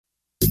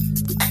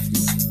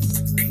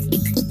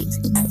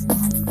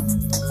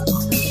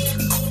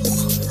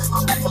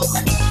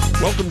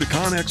Welcome to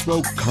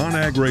ConExpo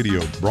ConAg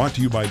Radio, brought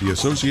to you by the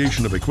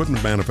Association of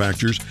Equipment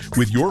Manufacturers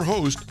with your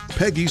host,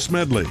 Peggy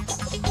Smedley.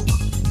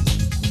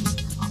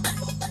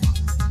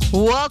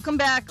 Welcome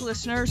back,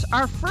 listeners.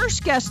 Our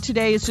first guest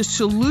today is a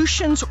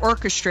solutions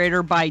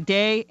orchestrator by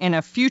day and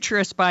a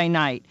futurist by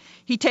night.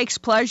 He takes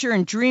pleasure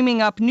in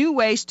dreaming up new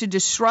ways to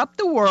disrupt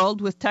the world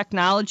with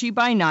technology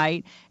by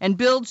night and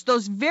builds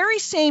those very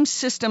same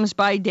systems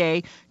by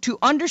day to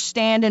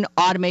understand and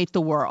automate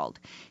the world.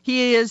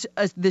 He is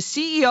the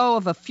CEO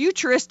of a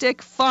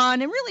futuristic,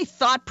 fun, and really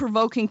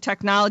thought-provoking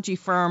technology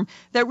firm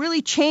that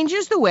really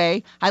changes the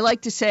way, I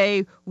like to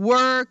say,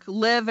 work,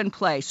 live, and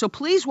play. So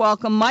please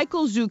welcome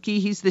Michael Zucchi.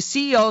 He's the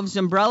CEO of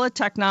Zumbrella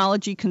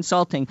Technology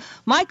Consulting.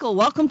 Michael,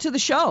 welcome to the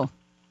show.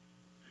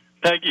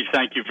 Peggy,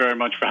 thank you very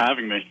much for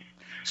having me.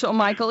 So,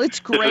 Michael, it's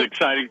great. It's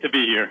exciting to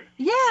be here.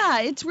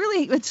 Yeah, it's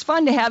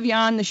fun to have you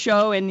on the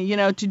show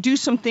and, to do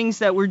some things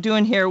that we're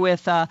doing here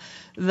with the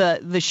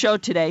show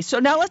today. So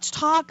now let's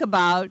talk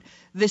about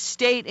the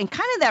state and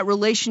kind of that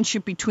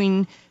relationship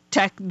between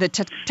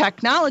the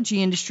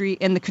technology industry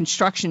and the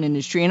construction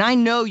industry. And I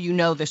know you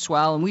know this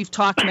well, and we've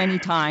talked many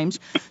times.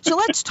 So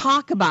let's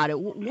talk about it.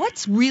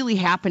 What's really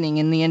happening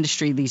in the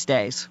industry these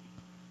days?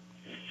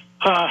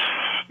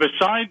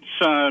 Besides,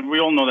 we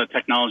all know that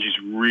technology is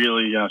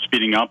really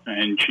speeding up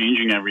and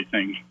changing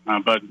everything.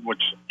 But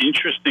what's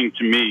interesting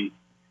to me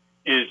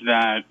is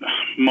that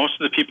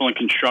most of the people in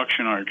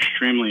construction are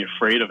extremely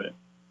afraid of it.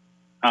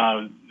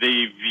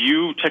 They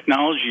view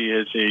technology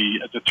as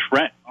a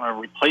threat or a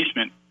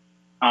replacement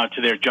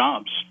to their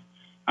jobs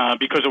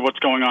because of what's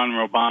going on in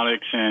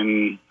robotics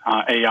and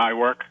AI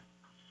work.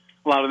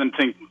 A lot of them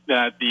think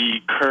that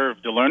the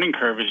learning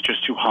curve is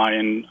just too high,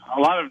 and a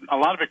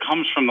lot of it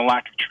comes from the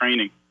lack of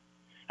training.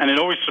 And it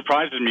always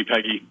surprises me,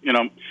 Peggy,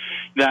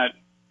 that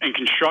in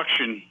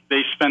construction,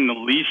 they spend the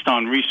least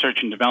on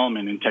research and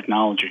development in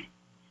technology.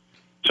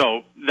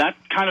 So that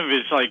kind of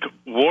is like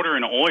water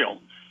and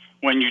oil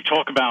when you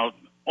talk about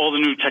all the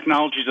new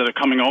technologies that are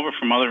coming over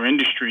from other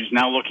industries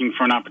now looking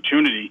for an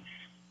opportunity,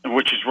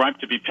 which is ripe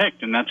to be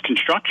picked, and that's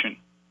construction.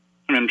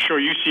 I mean, I'm sure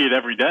you see it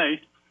every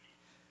day.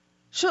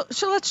 So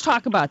let's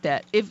talk about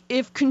that.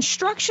 If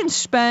construction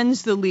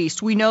spends the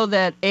least, we know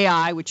that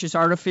AI, which is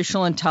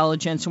artificial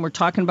intelligence, and we're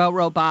talking about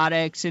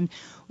robotics, and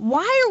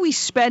why are we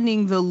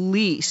spending the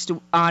least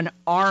on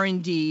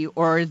R&D,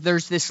 or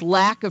there's this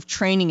lack of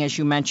training, as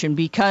you mentioned?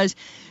 Because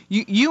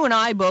you and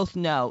I both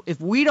know if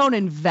we don't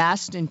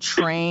invest and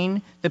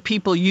train the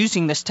people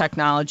using this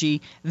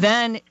technology,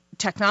 then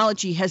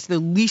technology has the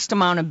least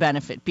amount of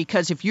benefit,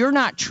 because if you're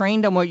not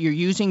trained on what you're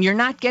using, you're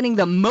not getting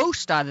the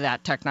most out of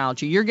that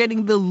technology. You're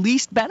getting the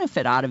least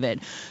benefit out of it.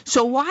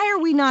 So why are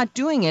we not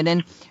doing it?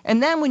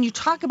 And then when you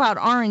talk about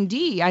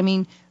R&D, I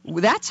mean,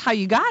 that's how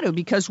you got to,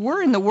 because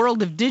we're in the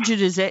world of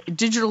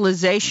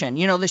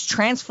digitalization, this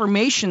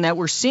transformation that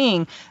we're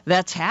seeing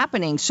that's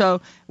happening.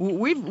 So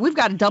we've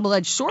got a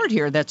double-edged sword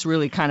here that's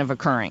really kind of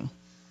occurring.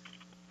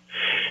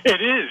 It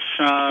is,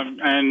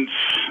 and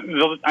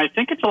I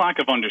think it's a lack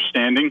of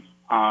understanding.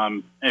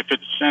 And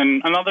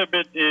another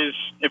bit is,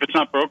 if it's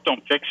not broke,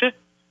 don't fix it.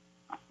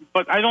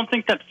 But I don't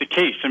think that's the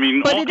case. I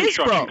mean, all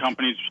construction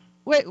companies.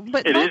 Wait,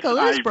 but Michael,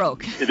 it is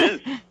broke. It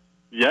is.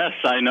 Yes,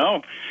 I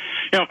know.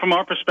 From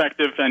our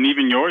perspective, and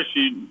even yours,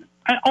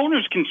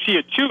 owners can see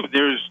it too.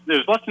 There's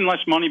less and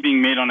less money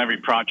being made on every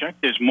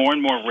project. There's more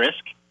and more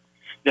risk.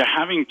 They're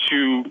having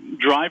to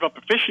drive up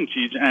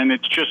efficiencies, and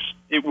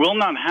it will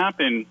not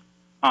happen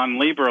on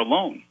labor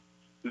alone.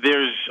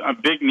 There's a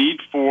big need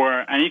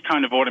for any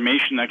kind of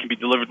automation that can be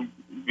delivered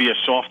via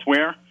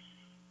software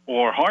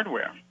or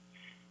hardware.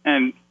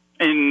 And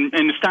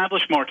in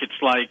established markets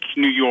like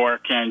New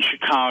York and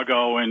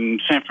Chicago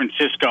and San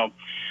Francisco,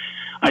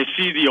 I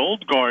see the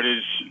old guard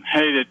is,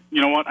 hey,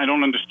 you know what, I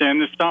don't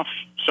understand this stuff,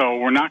 so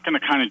we're not going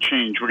to kind of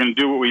change. We're going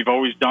to do what we've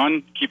always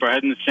done, keep our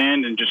head in the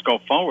sand, and just go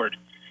forward.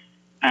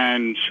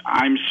 And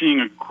I'm seeing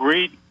a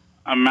great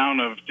amount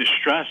of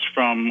distress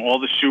from all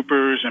the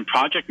supers and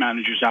project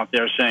managers out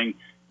there saying,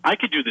 I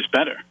could do this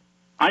better.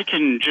 I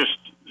can just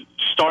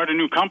start a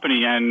new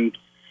company and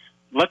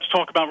let's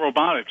talk about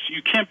robotics.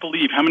 You can't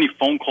believe how many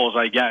phone calls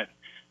I get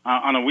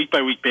on a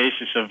week-by-week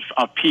basis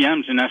of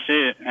PMs and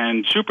SA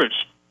and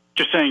supers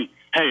just saying,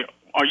 hey,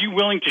 are you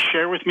willing to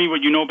share with me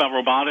what you know about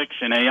robotics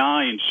and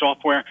AI and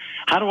software?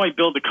 How do I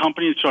build a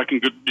company so I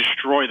can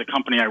destroy the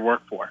company I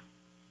work for?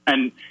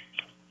 And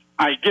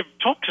I give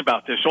talks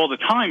about this all the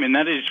time, and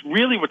that is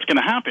really what's going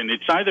to happen.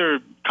 It's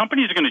either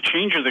companies are going to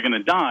change or they're going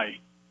to die,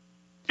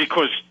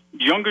 because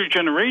younger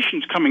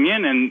generations coming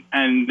in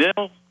and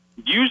they'll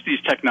use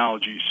these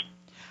technologies.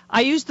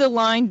 I use the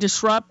line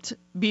disrupt,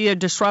 be a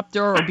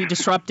disruptor, or be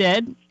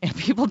disrupted, and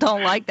people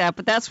don't like that,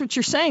 but that's what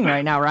you're saying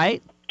right now,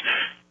 right?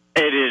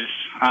 It is.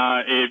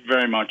 It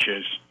very much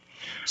is.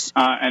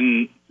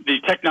 And the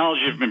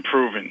technology has been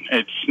proven.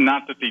 It's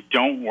not that they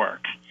don't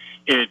work.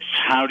 It's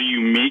how do you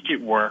make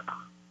it work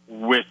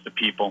with the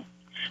people.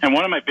 And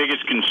one of my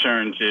biggest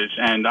concerns is,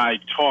 and I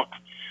talk,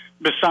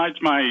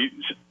 besides my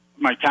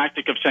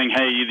tactic of saying,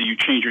 hey, either you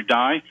change or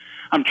die,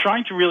 I'm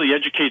trying to really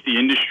educate the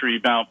industry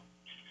about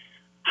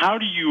how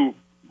do you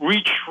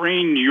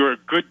retrain your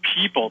good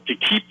people to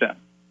keep them?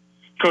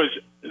 Because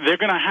they're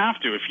going to have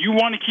to. If you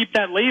want to keep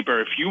that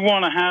labor, if you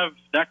want to have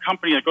that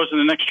company that goes to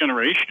the next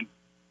generation,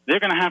 they're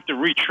going to have to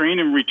retrain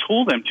and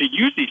retool them to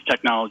use these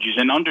technologies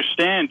and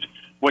understand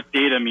what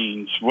data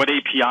means, what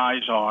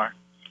APIs are,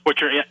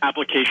 what your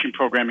application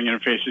programming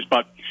interface is.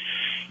 But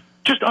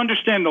just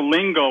understand the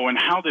lingo and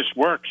how this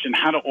works and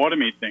how to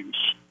automate things.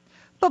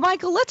 But,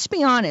 Michael, let's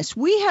be honest.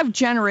 We have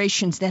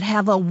generations that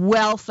have a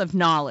wealth of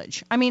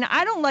knowledge. I mean,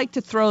 I don't like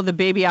to throw the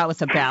baby out with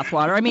the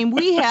bathwater. I mean,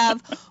 we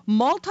have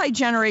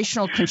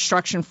multi-generational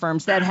construction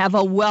firms that have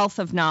a wealth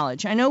of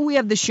knowledge. I know we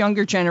have this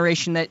younger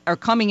generation that are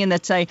coming in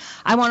that say,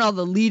 I want all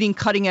the leading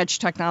cutting-edge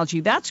technology.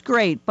 That's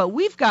great, but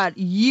we've got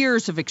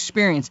years of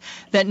experience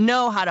that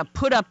know how to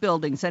put up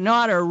buildings, that know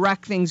how to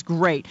erect things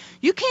great.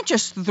 You can't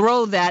just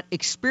throw that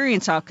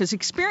experience out, because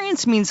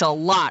experience means a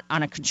lot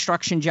on a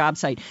construction job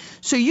site.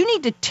 So you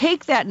need to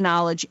take that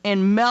knowledge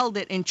and meld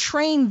it and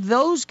train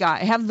those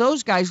guys, have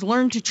those guys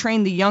learn to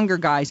train the younger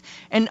guys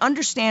and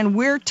understand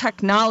where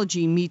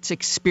technology meets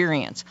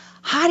experience.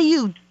 How do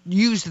you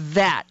use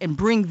that and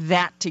bring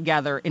that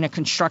together in a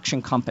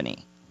construction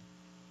company?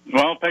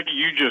 Well, Peggy,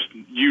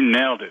 you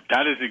nailed it.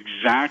 That is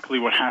exactly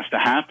what has to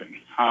happen.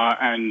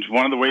 And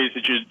one of the ways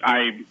that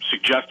I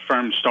suggest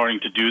firms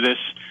starting to do this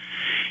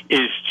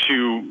is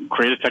to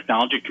create a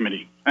technology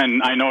committee.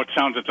 And I know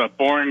it's a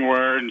boring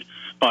word,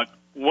 but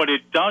what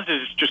it does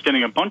is just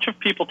getting a bunch of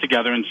people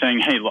together and saying,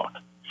 hey, look,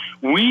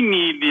 we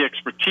need the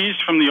expertise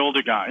from the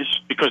older guys,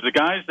 because the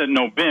guys that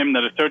know BIM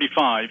that are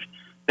 35,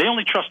 they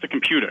only trust the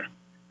computer.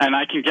 And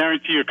I can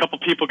guarantee you a couple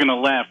people are going to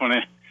laugh when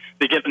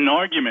they get in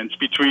arguments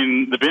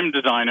between the BIM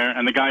designer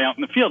and the guy out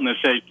in the field, and they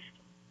say,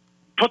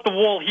 put the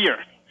wall here.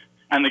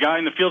 And the guy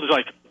in the field is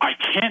like, I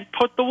can't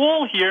put the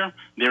wall here.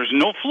 There's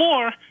no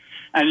floor.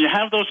 And you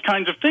have those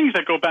kinds of things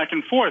that go back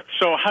and forth.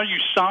 So how you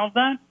solve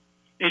that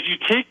is you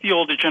take the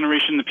older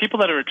generation, the people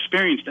that are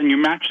experienced, and you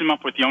match them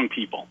up with young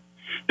people,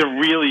 the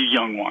really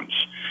young ones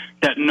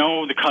that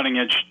know the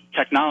cutting-edge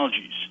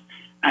technologies.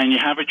 And you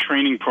have a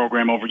training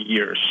program over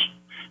years.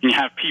 And you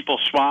have people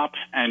swap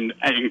and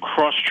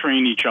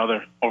cross-train each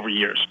other over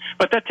years.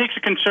 But that takes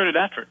a concerted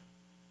effort.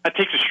 That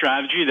takes a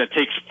strategy. That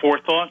takes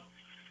forethought.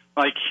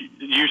 Like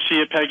you see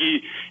it,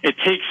 Peggy, it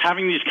takes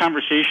having these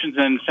conversations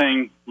and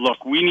saying,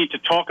 look, we need to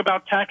talk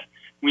about tech.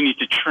 We need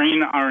to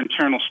train our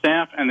internal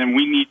staff, and then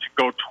we need to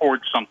go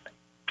towards something.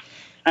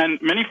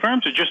 And many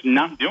firms are just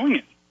not doing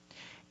it.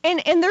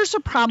 And there's a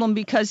problem,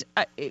 because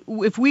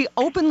if we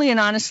openly and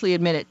honestly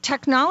admit it,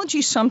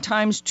 technology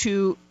sometimes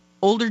to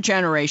older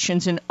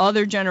generations and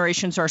other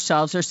generations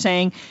ourselves are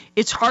saying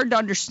it's hard to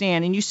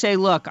understand. And you say,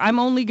 look, I'm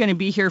only going to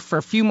be here for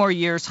a few more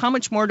years. How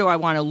much more do I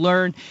want to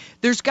learn?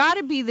 There's got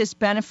to be this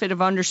benefit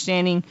of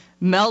understanding,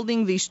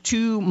 melding these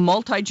two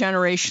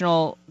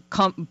multi-generational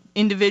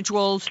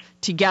individuals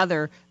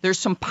together. There's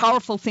some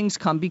powerful things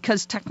come,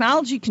 because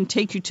technology can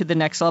take you to the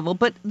next level.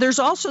 But there's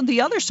also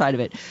the other side of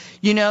it.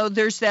 You know,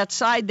 there's that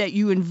side that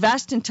you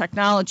invest in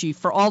technology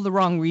for all the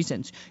wrong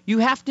reasons. You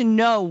have to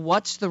know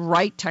what's the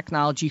right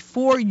technology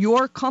for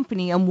your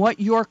company and what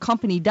your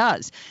company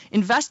does.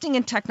 Investing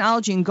in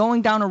technology and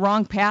going down a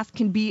wrong path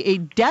can be a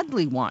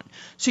deadly one.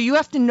 So you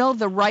have to know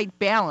the right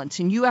balance,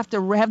 and you have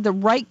to have the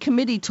right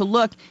committee to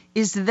look,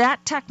 is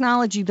that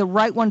technology the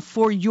right one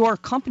for your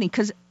company?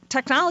 Because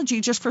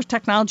technology, just for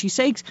technology's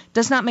sake,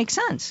 does not make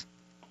sense.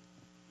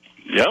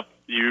 Yep.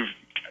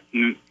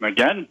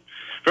 Again,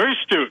 very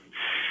astute.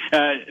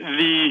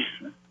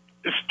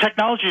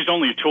 Technology is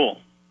only a tool.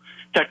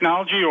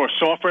 Technology, or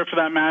software for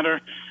that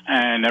matter,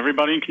 and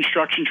everybody in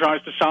construction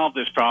tries to solve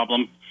this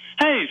problem.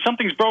 Hey,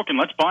 something's broken.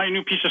 Let's buy a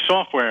new piece of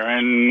software.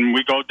 And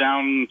we go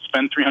down,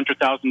 spend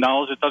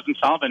 $300,000. It doesn't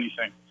solve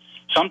anything.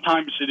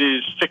 Sometimes it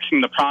is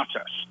fixing the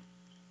process.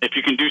 If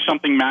you can do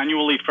something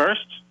manually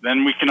first,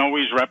 then we can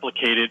always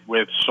replicate it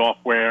with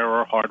software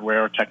or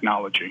hardware or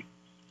technology.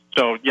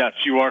 So, yes,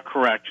 you are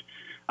correct.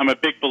 I'm a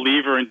big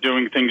believer in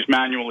doing things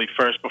manually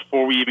first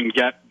before we even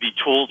get the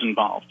tools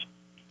involved.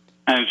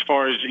 And as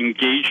far as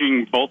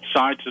engaging both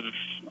sides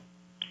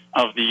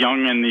of the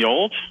young and the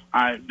old,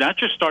 that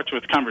just starts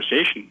with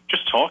conversation,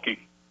 just talking.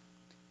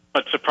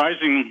 But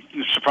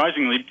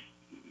surprisingly,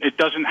 it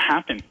doesn't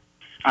happen.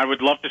 I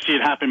would love to see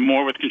it happen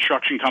more with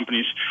construction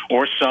companies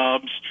or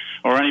subs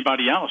or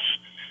anybody else.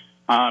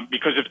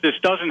 Because if this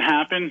doesn't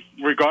happen,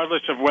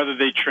 regardless of whether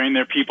they train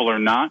their people or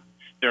not,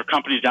 there are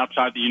companies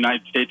outside the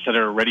United States that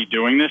are already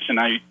doing this. And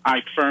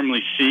I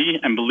firmly see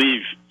and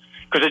believe,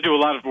 because I do a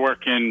lot of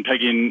work in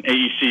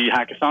AEC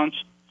hackathons,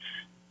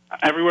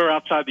 everywhere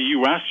outside the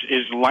U.S.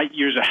 is light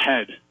years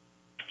ahead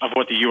of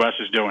what the U.S.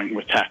 is doing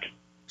with tech.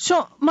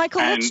 So,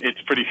 Michael,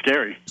 it's pretty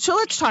scary. So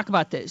let's talk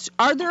about this.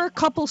 Are there a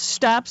couple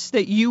steps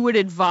that you would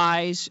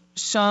advise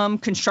some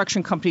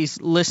construction companies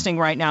listening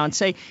right now and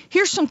say,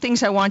 here's some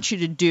things I want you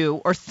to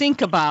do or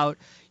think about?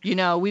 You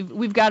know,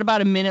 we've got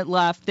about a minute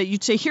left, that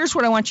you'd say, here's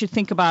what I want you to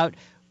think about.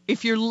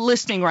 If you're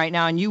listening right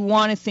now and you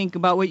want to think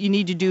about what you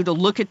need to do to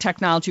look at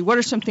technology, what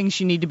are some things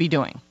you need to be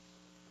doing?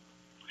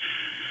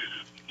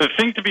 The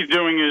thing to be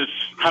doing is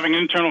having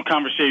an internal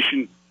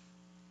conversation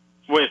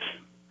with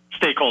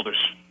stakeholders,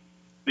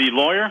 the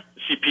lawyer,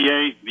 the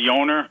CPA, the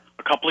owner,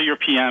 a couple of your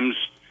PMs,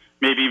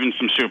 maybe even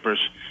some supers,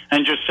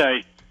 and just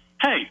say,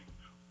 hey,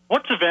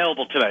 what's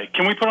available today?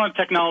 Can we put on a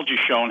technology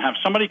show and have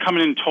somebody come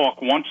in and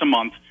talk once a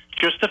month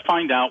just to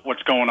find out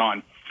what's going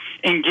on?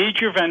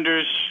 Engage your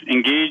vendors,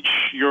 engage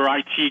your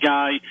IT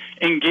guy,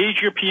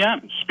 engage your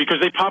PMs, because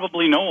they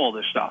probably know all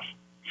this stuff.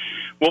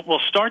 What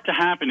will start to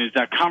happen is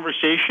that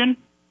conversation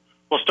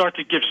will start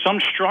to give some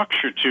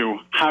structure to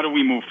how do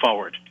we move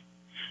forward.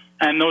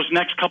 And those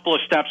next couple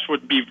of steps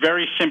would be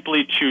very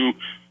simply to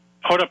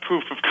put a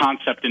proof of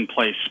concept in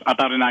place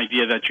about an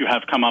idea that you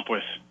have come up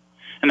with.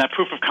 And that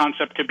proof of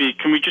concept could be,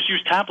 can we just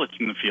use tablets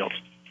in the field?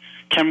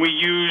 Can we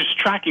use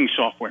tracking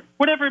software?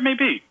 Whatever it may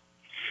be.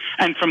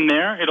 And from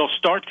there, it'll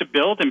start to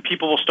build, and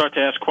people will start to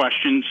ask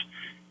questions.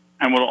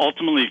 And what will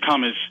ultimately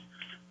come is,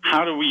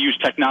 how do we use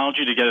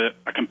technology to get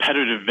a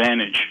competitive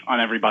advantage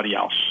on everybody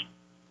else?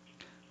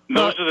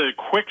 Those are the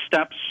quick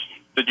steps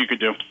that you could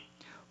do.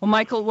 Well,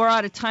 Michael, we're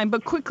out of time,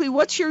 but quickly,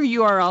 what's your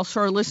URL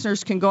so our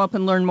listeners can go up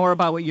and learn more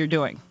about what you're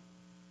doing?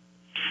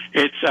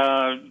 It's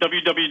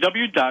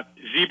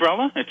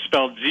www.Zbrella. It's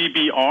spelled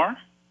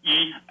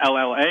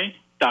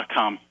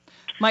ZBRELLA.com.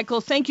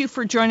 Michael, thank you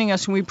for joining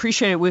us, and we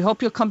appreciate it. We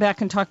hope you'll come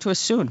back and talk to us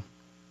soon.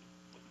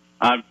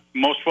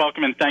 Most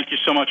welcome, and thank you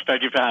so much,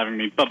 Peggy, for having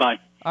me. Bye-bye.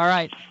 All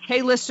right.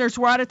 Hey, listeners,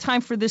 we're out of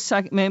time for this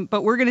segment,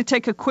 but we're going to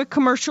take a quick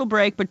commercial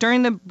break. But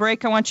during the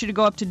break, I want you to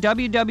go up to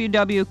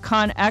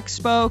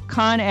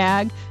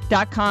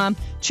www.conexpoconag.com.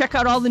 Check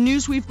out all the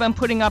news we've been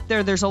putting up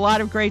there. There's a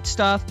lot of great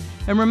stuff.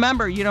 And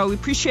remember, we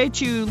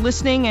appreciate you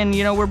listening, and,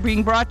 we're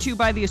being brought to you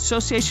by the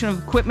Association of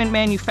Equipment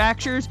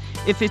Manufacturers.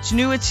 If it's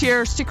new, it's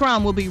here. Stick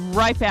around. We'll be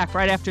right back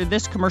right after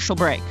this commercial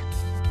break.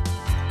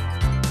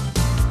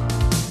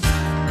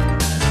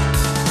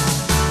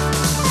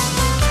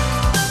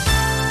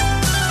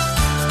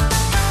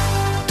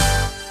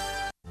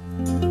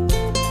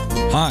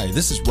 Hi,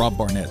 this is Rob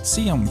Barnett,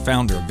 CEO and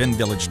founder of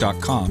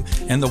VinVillage.com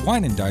and the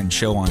Wine and Dine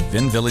Show on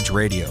VinVillage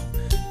Radio.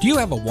 Do you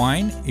have a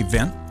wine,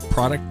 event,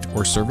 product,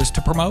 or service to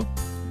promote?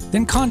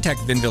 Then contact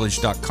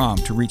VinVillage.com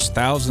to reach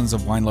thousands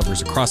of wine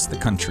lovers across the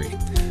country.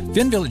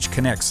 VinVillage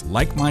connects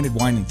like-minded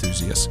wine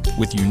enthusiasts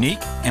with unique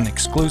and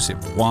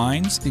exclusive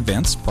wines,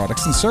 events,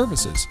 products, and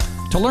services.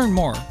 To learn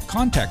more,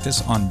 contact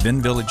us on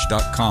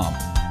VinVillage.com.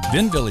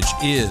 VinVillage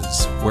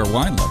is where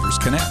wine lovers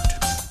connect.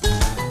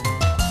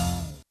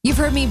 You've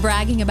heard me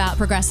bragging about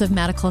Progressive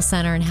Medical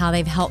Center and how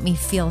they've helped me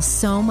feel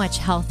so much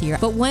healthier.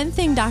 But one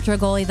thing, Dr.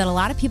 Agoli, that a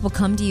lot of people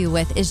come to you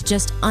with is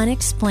just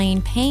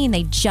unexplained pain.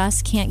 They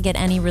just can't get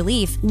any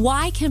relief.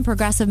 Why can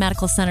Progressive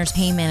Medical Center's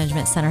Pain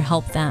Management Center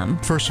help them?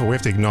 First of all, we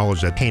have to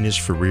acknowledge that pain is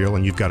for real,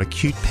 and you've got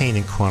acute pain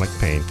and chronic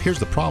pain. Here's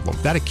the problem.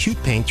 That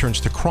acute pain turns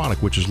to chronic,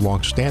 which is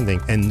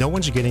long-standing, and no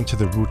one's getting to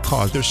the root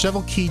cause. There's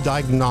several key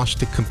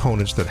diagnostic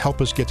components that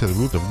help us get to the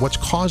root of what's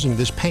causing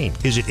this pain.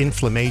 Is it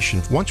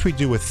inflammation? Once we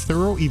do a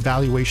thorough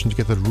evaluation to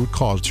get to the root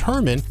cause,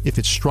 determine if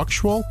it's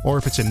structural or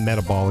if it's a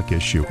metabolic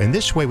issue. And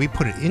this way, we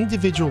put an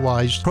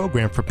individualized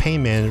program for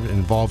pain management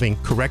involving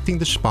correcting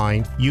the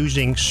spine,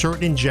 using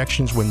certain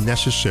injections when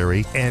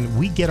necessary, and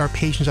we get our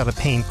patients out of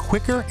pain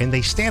quicker, and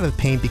they stay out of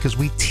pain because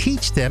we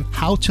teach them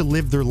how to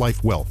live their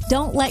life well.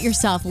 Don't let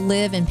yourself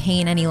live in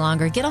pain any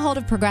longer. Get a hold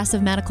of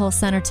Progressive Medical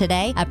Center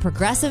today at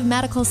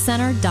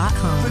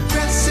ProgressiveMedicalCenter.com.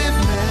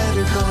 Progressive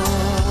Medical,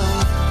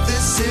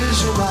 this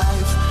is your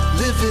life,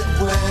 live it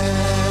well.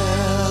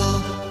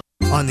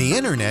 On the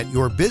internet,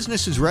 your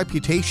business's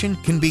reputation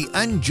can be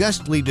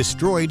unjustly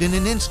destroyed in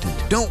an instant.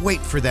 Don't wait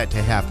for that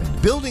to happen.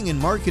 Building and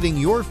marketing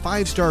your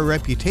 5-star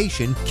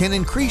reputation can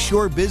increase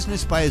your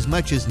business by as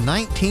much as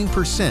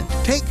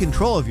 19%. Take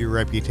control of your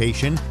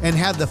reputation and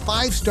have the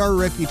 5-star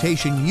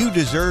reputation you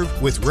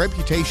deserve with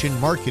Reputation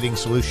Marketing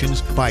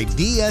Solutions by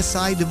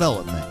DSI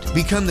Development.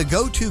 Become the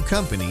go-to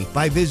company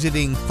by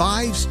visiting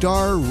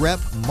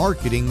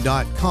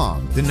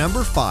 5starrepmarketing.com. The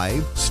number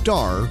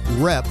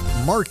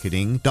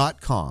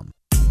 5starrepmarketing.com.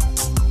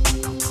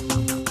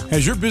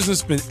 Has your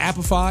business been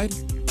appified?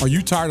 Are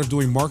you tired of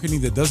doing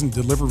marketing that doesn't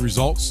deliver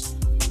results?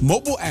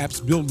 Mobile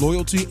apps build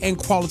loyalty and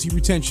quality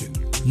retention.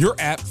 Your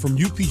app from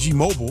UPG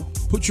Mobile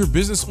puts your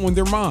business on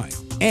their mind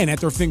and at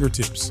their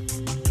fingertips.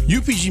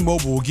 UPG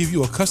Mobile will give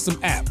you a custom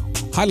app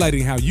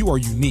highlighting how you are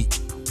unique,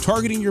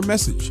 targeting your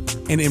message,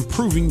 and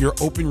improving your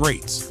open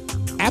rates.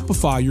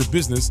 Appify your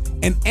business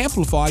and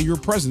amplify your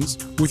presence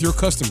with your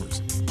customers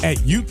at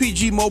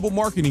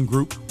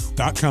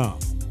upgmobilemarketinggroup.com.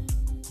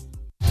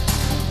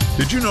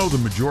 Did you know the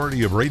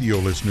majority of radio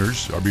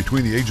listeners are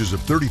between the ages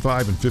of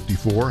 35 and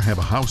 54, have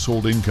a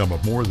household income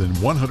of more than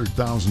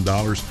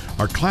 $100,000,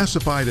 are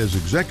classified as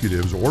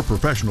executives or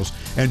professionals,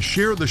 and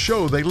share the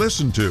show they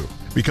listen to?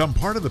 Become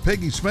part of the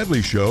Peggy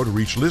Smedley Show to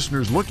reach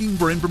listeners looking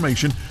for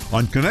information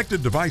on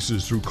connected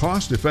devices through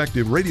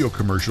cost-effective radio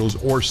commercials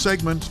or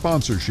segment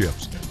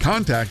sponsorships.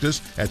 Contact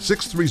us at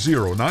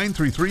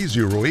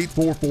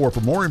 630-933-0844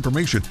 for more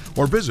information,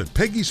 or visit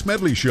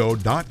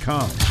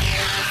PeggySmedleyShow.com.